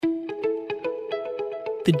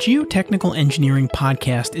The Geotechnical Engineering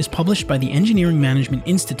podcast is published by the Engineering Management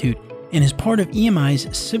Institute and is part of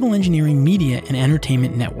EMI's Civil Engineering Media and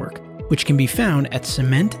Entertainment Network, which can be found at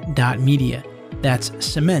cement.media. That's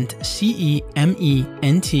cement,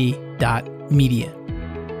 CEMENT.media.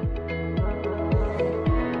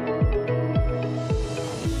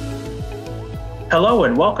 Hello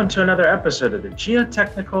and welcome to another episode of the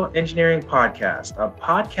Geotechnical Engineering Podcast, a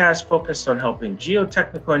podcast focused on helping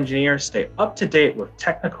geotechnical engineers stay up to date with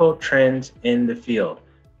technical trends in the field.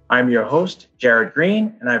 I'm your host, Jared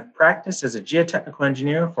Green, and I've practiced as a geotechnical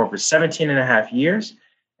engineer for over 17 and a half years.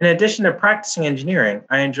 In addition to practicing engineering,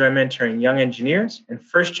 I enjoy mentoring young engineers and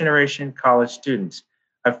first-generation college students.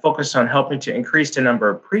 I've focused on helping to increase the number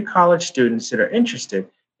of pre-college students that are interested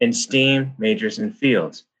in STEAM majors and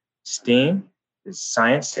fields. STEAM is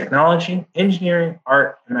science, technology, engineering,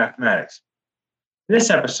 art, and mathematics. In this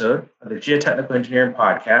episode of the Geotechnical Engineering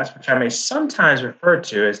Podcast, which I may sometimes refer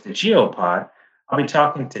to as the GeoPod, I'll be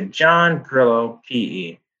talking to John Grillo,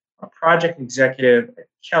 PE, a project executive at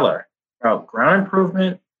Keller, about ground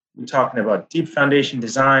improvement. We're talking about deep foundation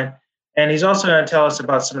design, and he's also going to tell us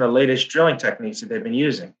about some of the latest drilling techniques that they've been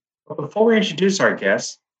using. But before we introduce our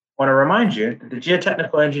guests, I want to remind you that the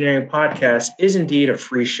Geotechnical Engineering Podcast is indeed a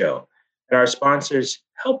free show. And our sponsors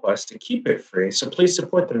help us to keep it free, so please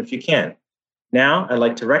support them if you can. Now, I'd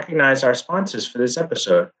like to recognize our sponsors for this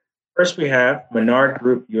episode. First, we have Menard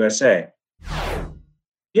Group USA. Do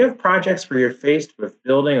you have projects where you're faced with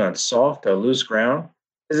building on soft or loose ground?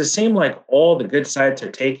 Does it seem like all the good sites are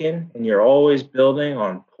taken and you're always building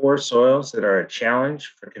on poor soils that are a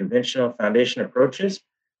challenge for conventional foundation approaches?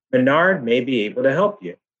 Menard may be able to help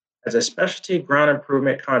you. As a specialty ground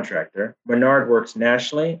improvement contractor, Menard works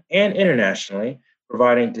nationally and internationally,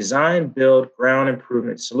 providing design-build ground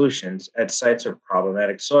improvement solutions at sites with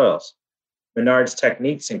problematic soils. Menard's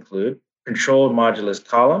techniques include controlled modulus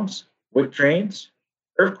columns, wick drains,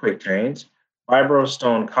 earthquake drains,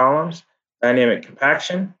 vibrostone columns, dynamic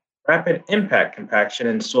compaction, rapid impact compaction,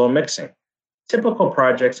 and soil mixing. Typical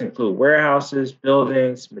projects include warehouses,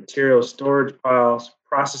 buildings, material storage piles,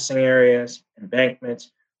 processing areas,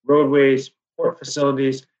 embankments, roadways, port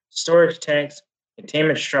facilities, storage tanks,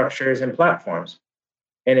 containment structures, and platforms.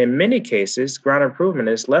 And in many cases, ground improvement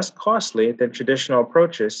is less costly than traditional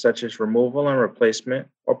approaches such as removal and replacement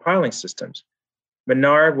or piling systems.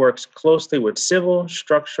 Menard works closely with civil,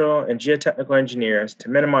 structural, and geotechnical engineers to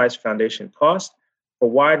minimize foundation costs for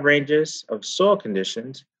wide ranges of soil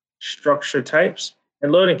conditions, structure types,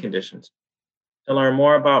 and loading conditions. To learn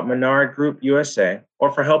more about Menard Group USA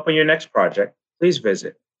or for help on your next project, please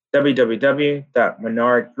visit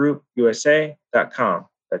www.menardgroupusa.com.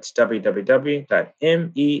 That's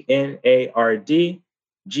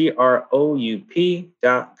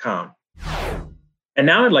www.menardgroup.com. And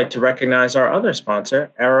now I'd like to recognize our other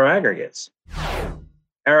sponsor, Arrow Aggregates.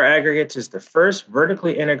 Arrow Aggregates is the first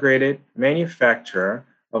vertically integrated manufacturer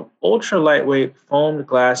of ultra-lightweight foamed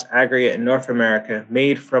glass aggregate in North America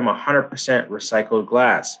made from 100% recycled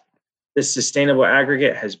glass. This sustainable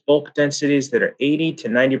aggregate has bulk densities that are 80 to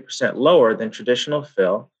 90% lower than traditional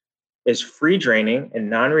fill, is free draining and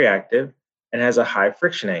non-reactive, and has a high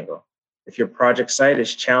friction angle. If your project site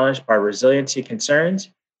is challenged by resiliency concerns,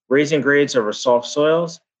 raising grades over soft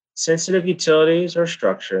soils, sensitive utilities or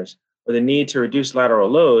structures, or the need to reduce lateral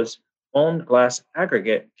loads, foamed glass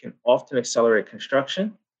aggregate can often accelerate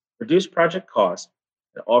construction, reduce project costs,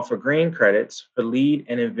 and offer green credits for LEED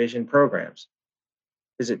and Envision programs.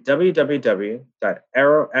 Visit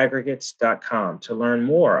www.arrowaggregates.com to learn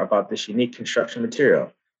more about this unique construction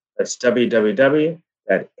material. That's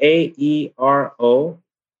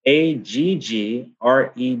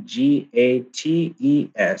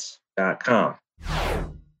www.arrowaggregates.com.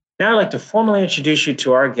 Now I'd like to formally introduce you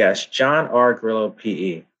to our guest, John R. Grillo,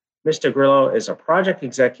 PE. Mr. Grillo is a project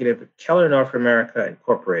executive at Keller North America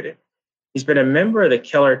Incorporated. He's been a member of the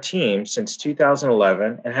Keller team since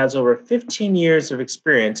 2011 and has over 15 years of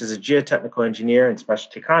experience as a geotechnical engineer and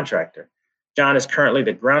specialty contractor. John is currently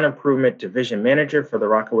the Ground Improvement Division Manager for the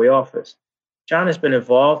Rockaway office. John has been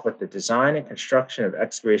involved with the design and construction of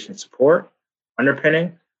excavation support,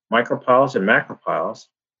 underpinning, micropiles and macropiles,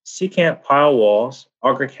 secant pile walls,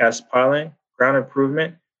 auger cast piling, ground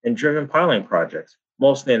improvement, and driven piling projects,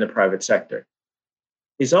 mostly in the private sector.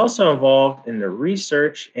 He's also involved in the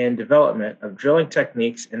research and development of drilling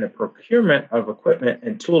techniques and the procurement of equipment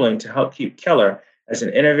and tooling to help keep Keller as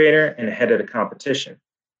an innovator and ahead of the competition.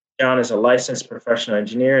 John is a licensed professional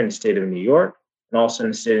engineer in the state of New York and also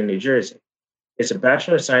in the state of New Jersey. He has a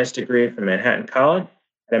Bachelor of Science degree from Manhattan College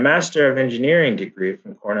and a Master of Engineering degree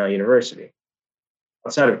from Cornell University.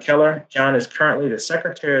 Outside of Keller, John is currently the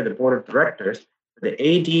Secretary of the Board of Directors for for the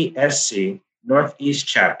ADSC Northeast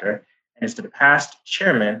Chapter and is the past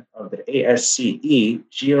chairman of the ASCE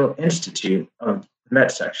Geo Institute of the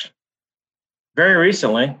Met Section. Very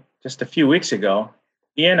recently, just a few weeks ago,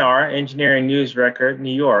 ENR Engineering News Record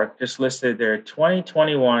New York just listed their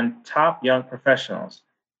 2021 top young professionals,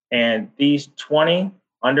 and these 20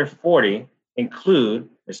 under 40 include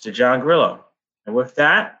Mr. John Grillo. And with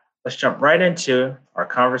that, let's jump right into our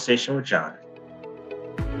conversation with John.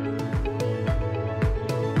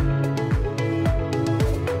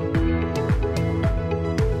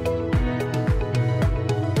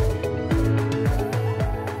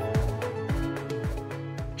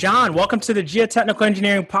 John, welcome to the Geotechnical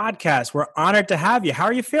Engineering Podcast. We're honored to have you. How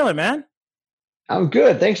are you feeling, man? I'm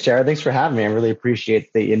good. Thanks, Jared. Thanks for having me. I really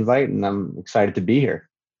appreciate the invite, and I'm excited to be here.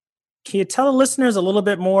 Can you tell the listeners a little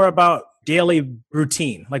bit more about daily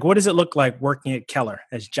routine? Like, what does it look like working at Keller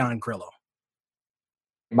as John Grillo?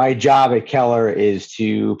 My job at Keller is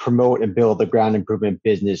to promote and build the ground improvement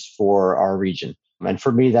business for our region. And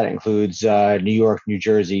for me, that includes New York, New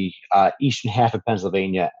Jersey, eastern half of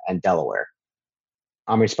Pennsylvania, and Delaware.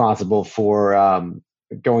 I'm responsible for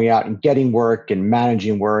going out and getting work and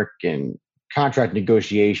managing work and contract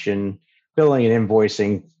negotiation, billing and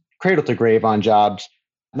invoicing, cradle to grave on jobs.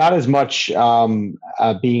 Not as much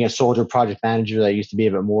being a soldier project manager. I used to be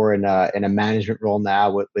a bit more in a management role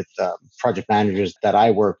now with project managers that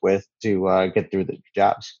I work with to get through the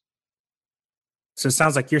jobs. So it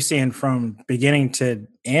sounds like you're seeing from beginning to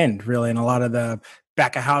end, really, in a lot of the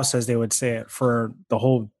back of house, as they would say it, for the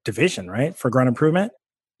whole division, right? For ground improvement?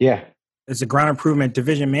 Yeah. As a ground improvement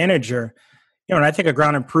division manager, when I think of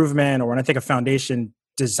ground improvement or when I think of foundation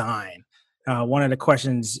design, one of the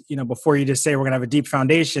questions, before you just say we're going to have a deep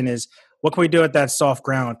foundation is, what can we do with that soft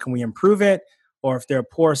ground? Can we improve it? Or if there are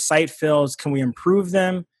poor site fills, can we improve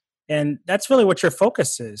them? And that's really what your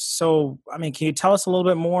focus is. So, can you tell us a little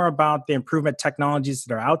bit more about the improvement technologies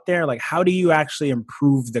that are out there? Like, how do you actually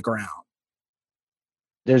improve the ground?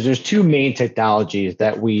 There's two main technologies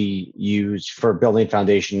that we use for building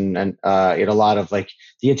foundation, and in a lot of like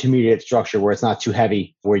the intermediate structure where it's not too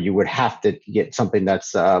heavy, where you would have to get something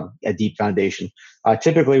that's a deep foundation.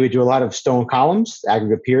 Typically, we do a lot of stone columns,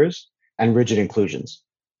 aggregate piers, and rigid inclusions.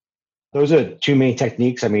 Those are two main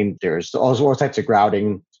techniques. There's all types of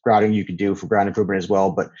grouting you can do for ground improvement as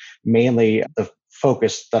well, but mainly the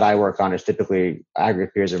focus that I work on is typically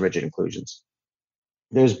aggregate piers and rigid inclusions.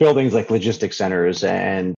 There's buildings like logistics centers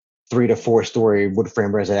and 3 to 4 story wood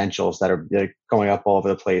frame residentials that are going up all over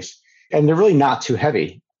the place. And they're really not too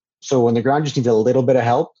heavy. So when the ground just needs a little bit of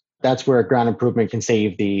help, that's where ground improvement can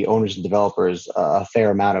save the owners and developers a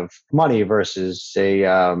fair amount of money versus, say,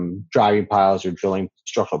 driving piles or drilling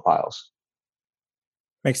structural piles.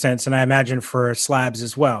 Makes sense. And I imagine for slabs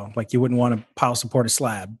as well. Like, you wouldn't want to pile support a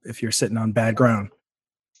slab if you're sitting on bad ground.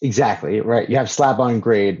 Exactly. Right. You have slab on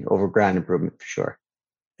grade over ground improvement for sure.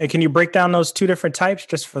 And can you break down those two different types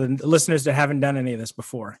just for the listeners that haven't done any of this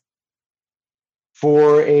before?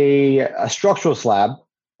 For a structural slab,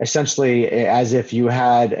 essentially, as if you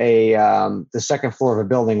had the second floor of a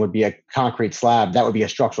building would be a concrete slab, that would be a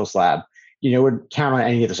structural slab. You wouldn't count on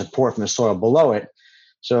any of the support from the soil below it.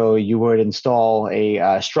 So you would install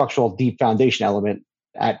a structural deep foundation element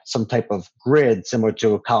at some type of grid similar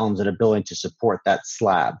to columns in a building to support that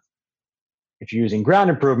slab. If you're using ground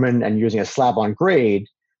improvement and using a slab on grade,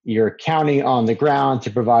 you're counting on the ground to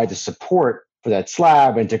provide the support for that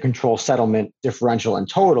slab and to control settlement, differential, and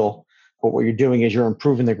total. But what you're doing is you're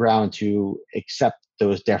improving the ground to accept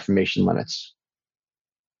those deformation limits.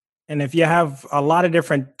 And if you have a lot of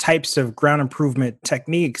different types of ground improvement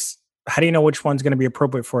techniques, how do you know which one's going to be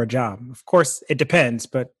appropriate for a job? Of course, it depends,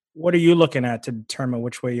 but what are you looking at to determine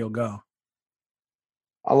which way you'll go?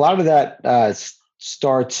 A lot of that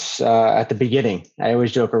starts at the beginning. I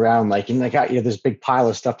always joke around this big pile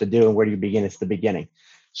of stuff to do, and where do you begin? It's the beginning.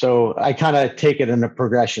 So I kind of take it in a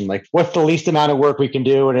progression. Like, what's the least amount of work we can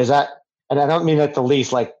do, and and I don't mean that the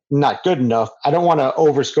least like not good enough. I don't want to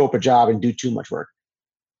overscope a job and do too much work.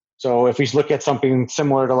 So if we look at something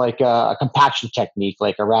similar to like a compaction technique,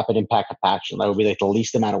 like a rapid impact compaction, that would be like the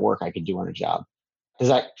least amount of work I could do on a job. Does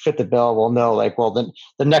that fit the bill? Well, no. Then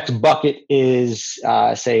the next bucket is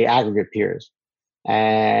say aggregate piers.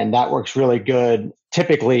 And that works really good,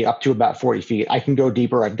 typically up to about 40 feet. I can go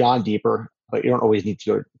deeper. I've gone deeper, but you don't always need to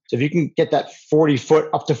go. So if you can get that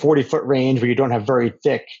 40-foot up to 40-foot range where you don't have very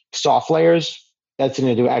thick, soft layers, that's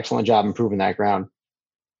going to do an excellent job improving that ground.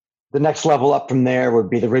 The next level up from there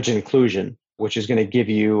would be the rigid inclusion, which is going to give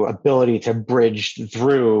you ability to bridge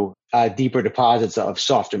through deeper deposits of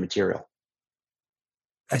softer material.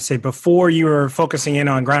 I say before you were focusing in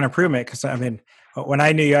on ground improvement, because When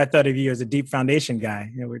I knew you, I thought of you as a deep foundation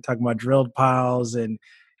guy. We were talking about drilled piles and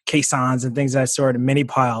caissons and things of that sort, and mini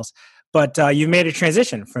piles. But you've made a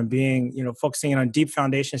transition from being, focusing on deep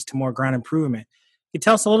foundations to more ground improvement. Can you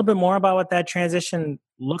tell us a little bit more about what that transition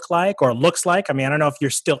looked like or looks like? I mean, I don't know if you're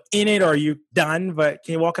still in it or are you done, but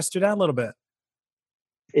can you walk us through that a little bit?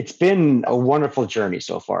 It's been a wonderful journey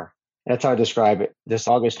so far. That's how I describe it. This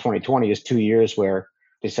August 2020 is 2 years where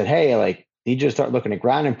they said, hey, like, you just start looking at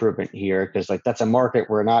ground improvement here because like that's a market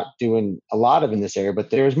we're not doing a lot of in this area, but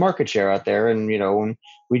there's market share out there. And, when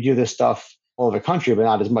we do this stuff all over the country, but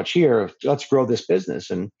not as much here, let's grow this business.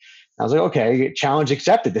 And I was like, okay, challenge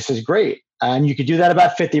accepted. This is great. And you could do that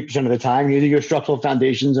about 50% of the time. You do your structural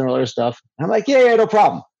foundations and all other stuff. And I'm like, yeah, no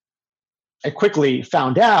problem. I quickly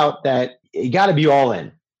found out that you got to be all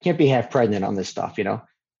in. Can't be half pregnant on this stuff,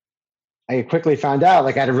 I quickly found out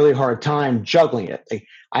like I had a really hard time juggling it. Like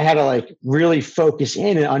I had to like really focus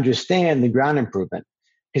in and understand the ground improvement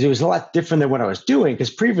because it was a lot different than what I was doing. Because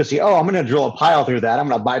previously, I'm going to drill a pile through that. I'm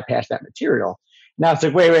going to bypass that material. Now it's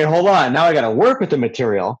like, wait, hold on. Now I got to work with the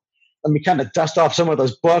material. Let me kind of dust off some of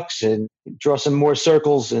those books and draw some more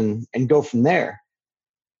circles and go from there.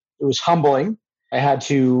 It was humbling. I had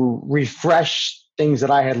to refresh things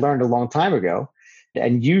that I had learned a long time ago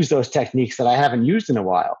and use those techniques that I haven't used in a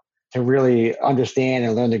while to really understand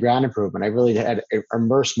and learn the ground improvement. I really had to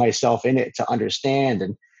immerse myself in it to understand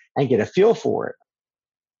and get a feel for it.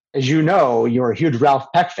 As you know, you're a huge Ralph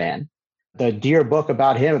Peck fan. The Deere book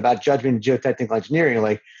about him, about judgment and geotechnical engineering,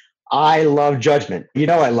 like I love judgment.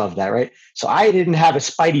 I love that, right? So I didn't have a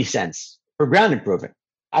spidey sense for ground improvement.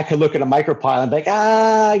 I could look at a micropile and be like,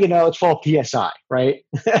 it's full PSI, right?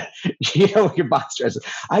 Your box stresses.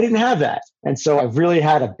 I didn't have that. And so I really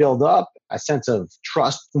had to build up a sense of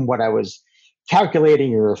trust in what I was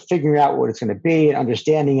calculating or figuring out what it's going to be and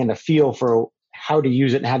understanding and a feel for how to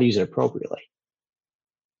use it and how to use it appropriately.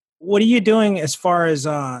 What are you doing as far as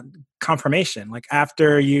confirmation? Like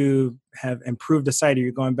after you have improved the site, are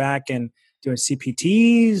you going back and doing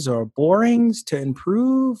CPTs or borings to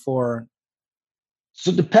improve or?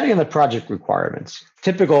 So depending on the project requirements,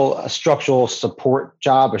 typical structural support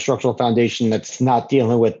job or structural foundation that's not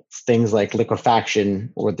dealing with things like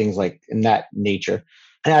liquefaction or things like in that nature.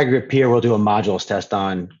 An aggregate pier will do a modules test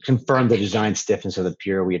on, confirm the design stiffness of the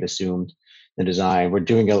pier we had assumed in the design. We're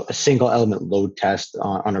doing a single element load test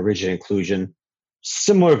on a rigid inclusion.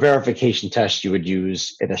 Similar verification tests you would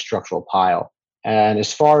use in a structural pile. And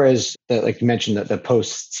as far as, like you mentioned, the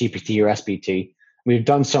post CPT or SPT, we've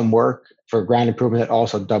done some work for ground improvement that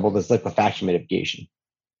also doubled as liquefaction mitigation.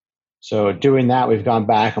 So doing that, we've gone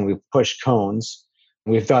back and we've pushed cones.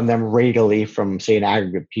 We've done them radially from, say, an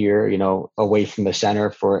aggregate pier, away from the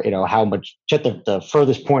center for, how much, check the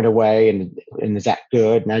furthest point away and is that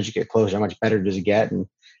good? And as you get closer, how much better does it get? And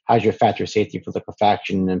how's your factor of safety for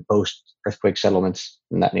liquefaction and post-earthquake settlements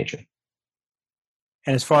and that nature?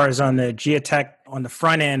 And as far as on the geotech, on the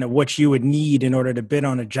front end of what you would need in order to bid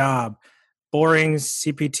on a job, borings,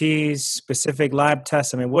 CPTs, specific lab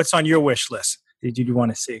tests. I mean, what's on your wish list that you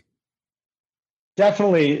want to see?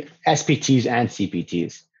 Definitely SPTs and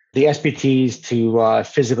CPTs. The SPTs to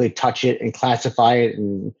physically touch it and classify it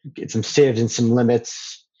and get some sieves and some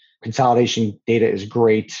limits. Consolidation data is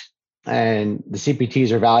great. And the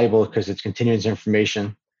CPTs are valuable because it's continuous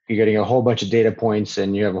information. You're getting a whole bunch of data points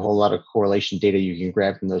and you have a whole lot of correlation data you can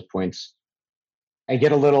grab from those points. I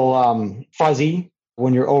get a little fuzzy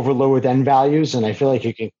when you're overloaded with N values. And I feel like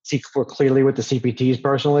you can see more clearly with the CPTs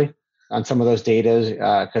personally on some of those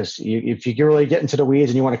data. Because if you really get into the weeds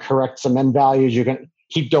and you want to correct some N values, you're going to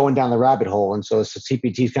keep going down the rabbit hole. And so the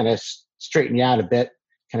CPTs kind of straighten you out a bit,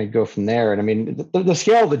 kind of go from there. And I mean, the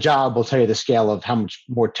scale of the job will tell you the scale of how much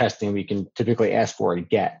more testing we can typically ask for and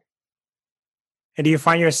get. And do you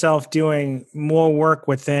find yourself doing more work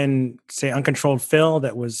within, say, uncontrolled fill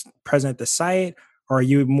that was present at the site? Or are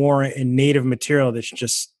you more in native material that's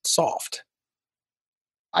just soft?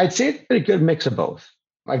 I'd say it's been a good mix of both.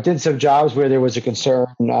 I did some jobs where there was a concern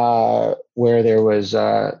where there was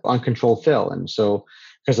uncontrolled fill. And so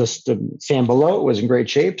because the sand below it was in great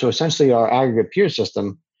shape. So essentially our aggregate pier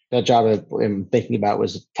system, that job I'm thinking about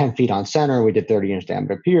was 10 feet on center. We did 30-inch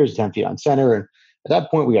diameter piers, 10 feet on center. And at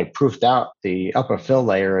that point, we had proofed out the upper fill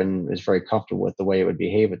layer and was very comfortable with the way it would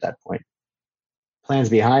behave at that point. Plans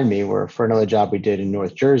behind me were for another job we did in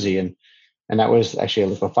North Jersey, and that was actually a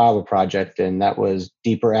liquefiable project, and that was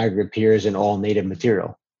deeper aggregate piers and all native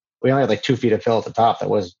material. We only had like 2 feet of fill at the top that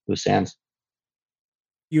was loose sands.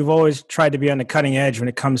 You've always tried to be on the cutting edge when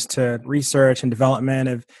it comes to research and development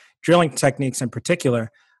of drilling techniques in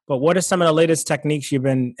particular. But what are some of the latest techniques you've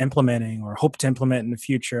been implementing or hope to implement in the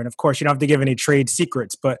future? And of course, you don't have to give any trade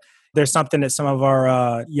secrets, but There's something that some of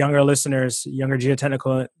our younger listeners, younger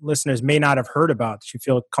geotechnical listeners may not have heard about that you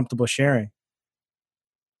feel comfortable sharing.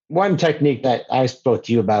 One technique that I spoke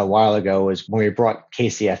to you about a while ago was when we brought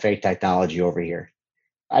KCFA technology over here.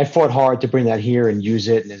 I fought hard to bring that here and use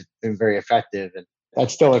it, and it's been very effective. And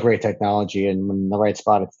that's still a great technology. And when in the right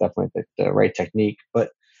spot, it's definitely the right technique.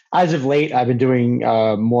 But as of late, I've been doing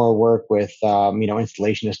more work with,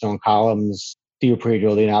 installation of stone columns. Do you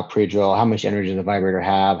pre-drill, do you not pre-drill? How much energy does the vibrator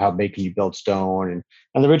have? How big can you build stone? And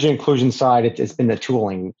on the rigid inclusion side, it's been the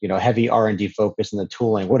tooling, heavy R&D focus in the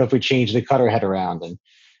tooling. What if we change the cutter head around? And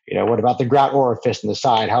what about the grout orifice in the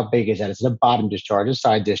side? How big is that? Is it a bottom discharge, a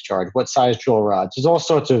side discharge? What size drill rods? There's all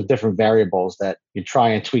sorts of different variables that you try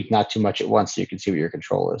and tweak not too much at once so you can see what your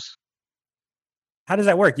control is. How does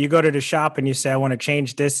that work? You go to the shop and you say, I want to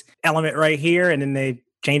change this element right here, and then they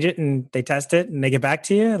change it and they test it and they get back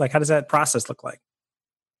to you? Like, how does that process look like?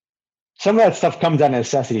 Some of that stuff comes out of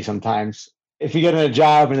necessity sometimes. If you get in a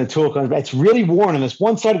job and the tool comes back, it's really worn, and this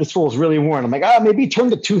one side of the tool is really worn. I'm like, maybe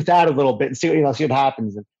turn the tooth out a little bit and see what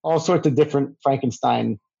happens. And all sorts of different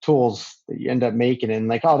Frankenstein tools that you end up making, and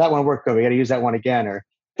like, that one worked good. We got to use that one again. Or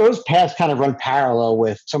those paths kind of run parallel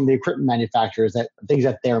with some of the equipment manufacturers things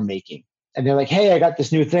that they're making. And they're like, hey, I got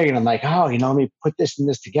this new thing. And I'm like, let me put this and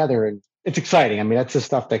this together. And it's exciting. I mean, that's the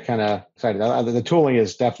stuff that kind of excited. The tooling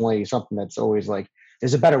is definitely something that's always like,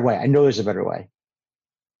 there's a better way. I know there's a better way.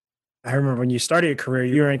 I remember when you started your career,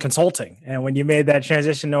 you were in consulting. And when you made that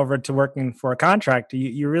transition over to working for a contractor,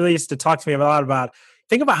 you really used to talk to me a lot about,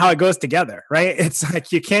 think about how it goes together, right? It's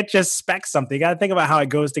like, you can't just spec something. You got to think about how it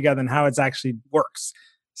goes together and how it actually works.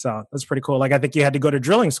 So that's pretty cool. Like, I think you had to go to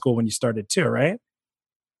drilling school when you started too, right?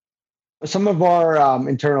 Some of our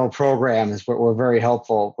internal programs were very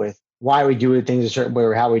helpful with why we do things a certain way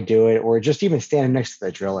or how we do it, or just even standing next to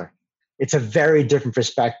the driller. It's a very different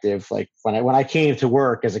perspective. Like when I came to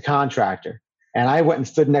work as a contractor and I went and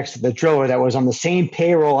stood next to the driller that was on the same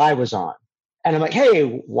payroll I was on. And I'm like, hey,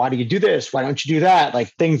 why do you do this? Why don't you do that?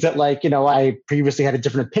 Like things that I previously had a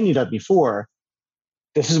different opinion of before.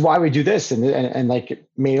 This is why we do this. And like, it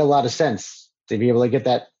made a lot of sense to be able to get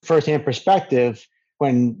that firsthand perspective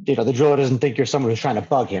when, the driller doesn't think you're someone who's trying to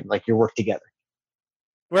bug him, like you work together.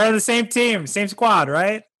 We're on the same team, same squad,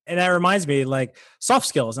 right? And that reminds me, like soft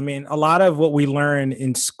skills. I mean, a lot of what we learn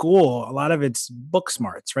in school, a lot of it's book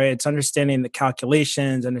smarts, right? It's understanding the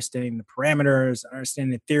calculations, understanding the parameters,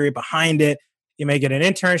 understanding the theory behind it. You may get an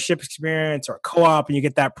internship experience or a co-op and you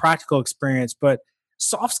get that practical experience, but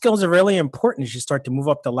soft skills are really important as you start to move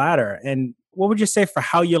up the ladder. And what would you say for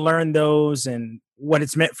how you learn those and what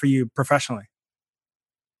it's meant for you professionally?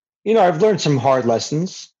 I've learned some hard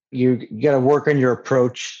lessons. You got to work on your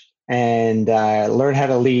approach and learn how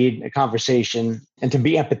to lead a conversation and to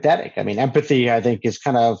be empathetic. I mean, empathy, I think, is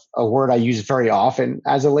kind of a word I use very often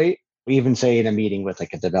as of late, even say in a meeting with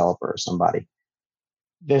like a developer or somebody.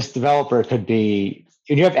 This developer could be,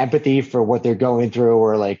 you have empathy for what they're going through,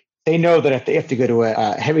 or like they know that if they have to go to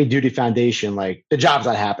a heavy duty foundation, like the job's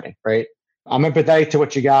not happening, right? I'm empathetic to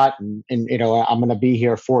what you got, and I'm going to be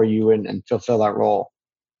here for you and fulfill that role.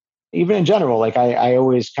 Even in general, like I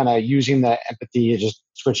always kind of using that empathy, just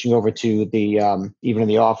switching over to the even in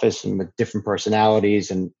the office and with different personalities,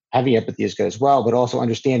 and having empathy is good as well, but also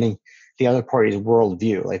understanding the other party's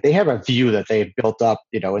worldview. Like they have a view that they've built up,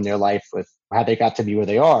 in their life with how they got to be where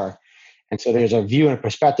they are. And so there's a view and a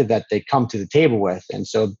perspective that they come to the table with. And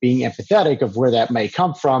so being empathetic of where that may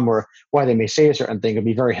come from or why they may say a certain thing can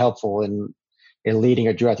be very helpful in leading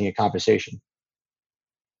or directing a conversation.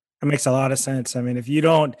 That makes a lot of sense. I mean, if you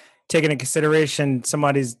don't take into consideration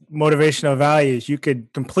somebody's motivational values, you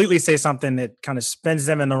could completely say something that kind of spins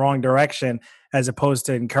them in the wrong direction as opposed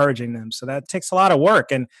to encouraging them. So that takes a lot of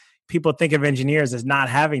work. And people think of engineers as not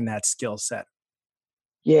having that skill set.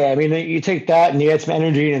 Yeah, I mean, you take that and you add some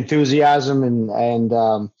energy and enthusiasm, and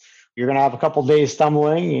you're going to have a couple of days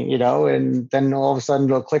stumbling, and then all of a sudden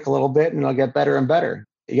it'll click a little bit and it'll get better and better.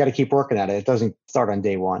 You got to keep working at it. It doesn't start on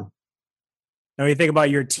day one. Now, you think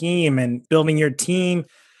about your team and building your team,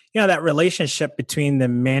 that relationship between the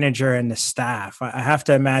manager and the staff. I have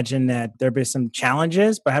to imagine that there'll be some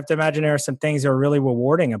challenges, but I have to imagine there are some things that are really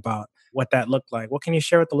rewarding about what that looked like. What can you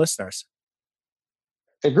share with the listeners?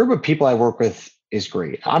 The group of people I work with is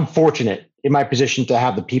great. I'm fortunate in my position to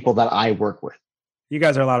have the people that I work with. You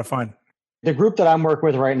guys are a lot of fun. The group that I'm working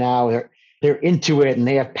with right now, they're into it and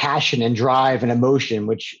they have passion and drive and emotion,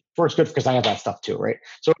 which first good because I have that stuff too, right?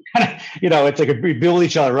 So kind of, it's like we build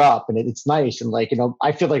each other up and it's nice. And like,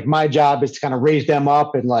 I feel like my job is to kind of raise them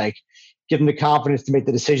up and like give them the confidence to make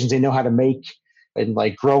the decisions they know how to make and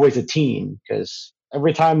like grow as a team. Because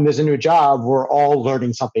every time there's a new job, we're all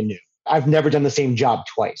learning something new. I've never done the same job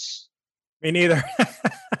twice. Me neither.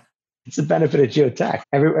 It's the benefit of geotech.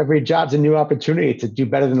 Every job's a new opportunity to do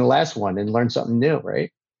better than the last one and learn something new,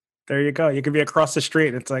 right? There you go. You could be across the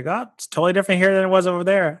street. It's like, oh, it's totally different here than it was over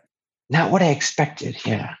there. Not what I expected.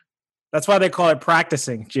 Yeah. That's why they call it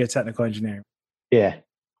practicing geotechnical engineering. Yeah.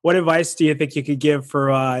 What advice do you think you could give for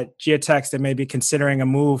geotechs that may be considering a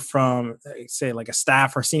move from, say, like a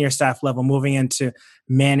staff or senior staff level, moving into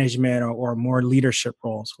management or more leadership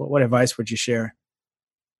roles? What advice would you share?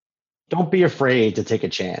 Don't be afraid to take a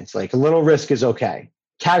chance. Like a little risk is okay.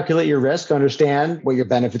 Calculate your risk, understand what your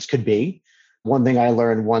benefits could be. One thing I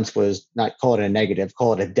learned once was not call it a negative,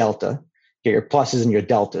 call it a delta. Get your pluses and your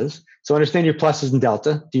deltas. So understand your pluses and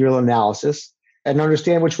delta, do your little analysis, and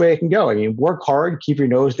understand which way it can go. I mean, work hard, keep your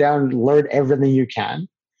nose down, learn everything you can,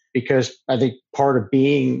 because I think part of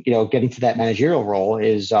being, getting to that managerial role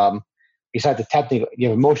is besides the technical, you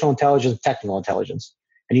have emotional intelligence, technical intelligence,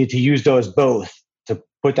 and you need to use those both to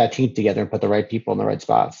put that team together and put the right people in the right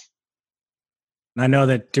spots. And I know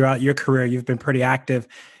that throughout your career, you've been pretty active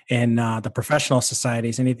in the professional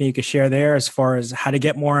societies. Anything you could share there as far as how to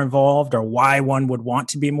get more involved or why one would want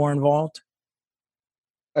to be more involved?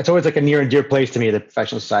 It's always like a near and dear place to me, the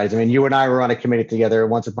professional societies. I mean, you and I were on a committee together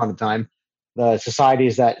once upon a time. The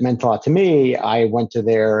societies that meant a lot to me, I went to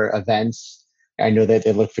their events. I know that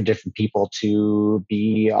they look for different people to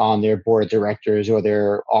be on their board of directors or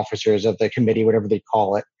their officers of the committee, whatever they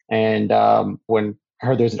call it. And when I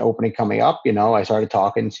heard there's an opening coming up, I started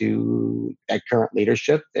talking to that current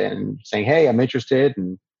leadership and saying, hey, I'm interested.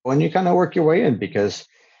 And when you kind of work your way in, because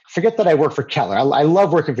forget that I work for Keller. I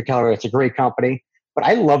love working for Keller. It's a great company. But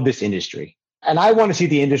I love this industry, and I want to see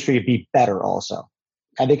the industry be better also.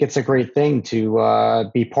 I think it's a great thing to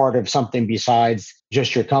be part of something besides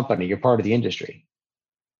just your company. You're part of the industry.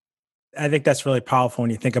 I think that's really powerful when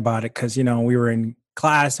you think about it, because, we were in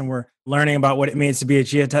class and we're learning about what it means to be a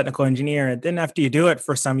geotechnical engineer. And then after you do it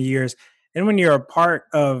for some years, and when you're a part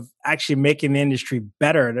of actually making the industry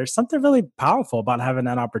better, there's something really powerful about having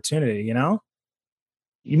that opportunity,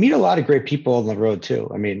 You meet a lot of great people on the road too.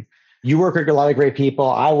 I mean, you work with a lot of great people.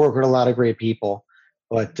 I work with a lot of great people,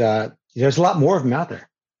 but there's a lot more of them out there.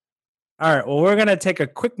 All right. Well, we're going to take a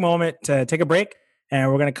quick moment to take a break, and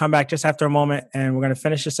we're going to come back just after a moment, and we're going to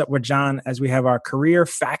finish this up with John as we have our career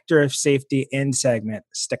factor of safety in segment.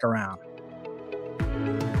 Stick around.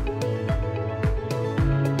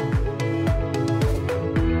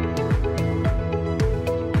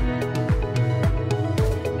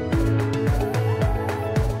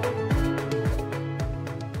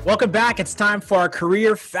 Welcome back. It's time for our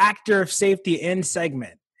career factor of safety in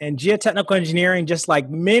segment. In geotechnical engineering, just like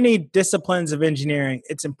many disciplines of engineering,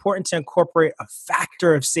 it's important to incorporate a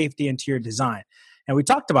factor of safety into your design. And we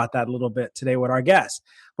talked about that a little bit today with our guests.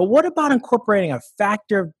 But what about incorporating a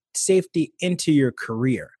factor of safety into your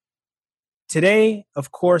career? Today,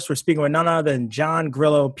 of course, we're speaking with none other than John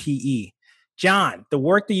Grillo, PE. John, the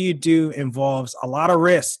work that you do involves a lot of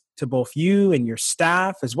risk to both you and your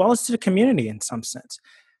staff, as well as to the community in some sense.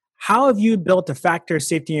 How have you built a factor of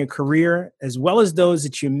safety in your career, as well as those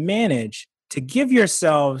that you manage, to give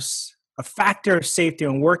yourselves a factor of safety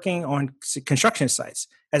when working on construction sites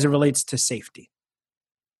as it relates to safety?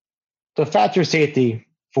 The factor of safety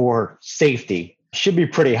for safety should be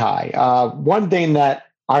pretty high. One thing that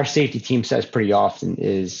our safety team says pretty often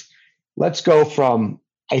is, let's go from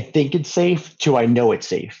I think it's safe to I know it's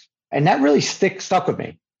safe. And that really stuck with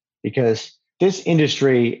me, because this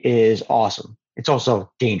industry is awesome. It's also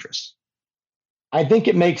dangerous. I think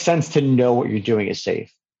it makes sense to know what you're doing is safe.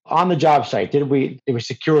 On the job site, did we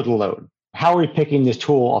secure the load? How are we picking this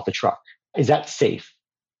tool off the truck? Is that safe?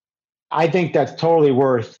 I think that's totally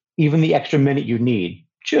worth even the extra minute you need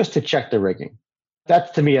just to check the rigging.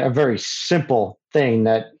 That's, to me, a very simple thing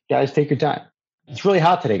that, guys, take your time. It's really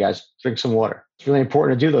hot today, guys. Drink some water. It's really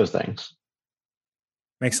important to do those things.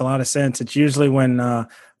 Makes a lot of sense. It's usually when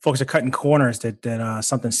folks are cutting corners that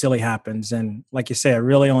something silly happens. And like you say, it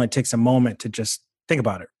really only takes a moment to just think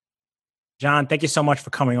about it. John, thank you so much for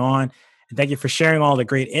coming on. And thank you for sharing all the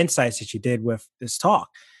great insights that you did with this talk.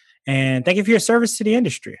 And thank you for your service to the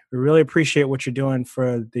industry. We really appreciate what you're doing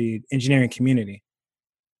for the engineering community.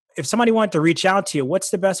 If somebody wanted to reach out to you, what's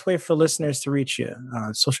the best way for listeners to reach you?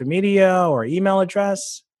 Social media or email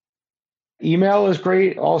address? Email is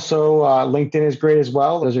great. Also, LinkedIn is great as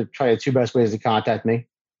well. Those are probably the two best ways to contact me.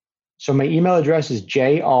 So my email address is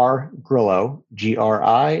jrgrillo,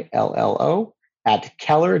 Grillo, at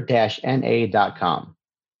keller-na.com.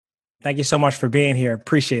 Thank you so much for being here.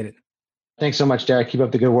 Appreciate it. Thanks so much, Derek. Keep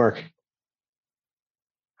up the good work.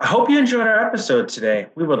 I hope you enjoyed our episode today.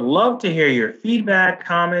 We would love to hear your feedback,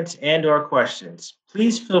 comments, and/or questions.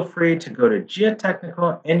 Please feel free to go to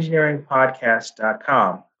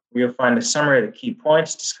geotechnicalengineeringpodcast.com, where you'll find a summary of the key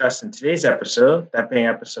points discussed in today's episode, that being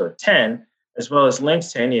episode 10, as well as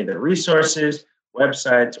links to any of the resources,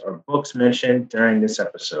 websites, or books mentioned during this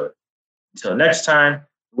episode. Until next time,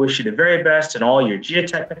 we wish you the very best in all your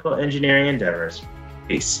geotechnical engineering endeavors.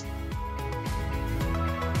 Peace.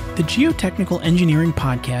 The Geotechnical Engineering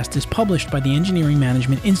Podcast is published by the Engineering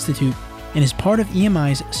Management Institute and is part of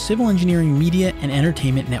EMI's Civil Engineering Media and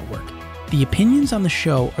Entertainment Network. The opinions on the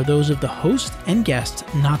show are those of the host and guests,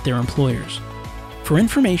 not their employers. For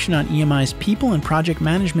information on EMI's people and project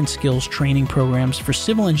management skills training programs for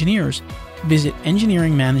civil engineers, visit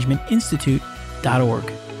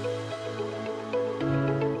engineeringmanagementinstitute.org.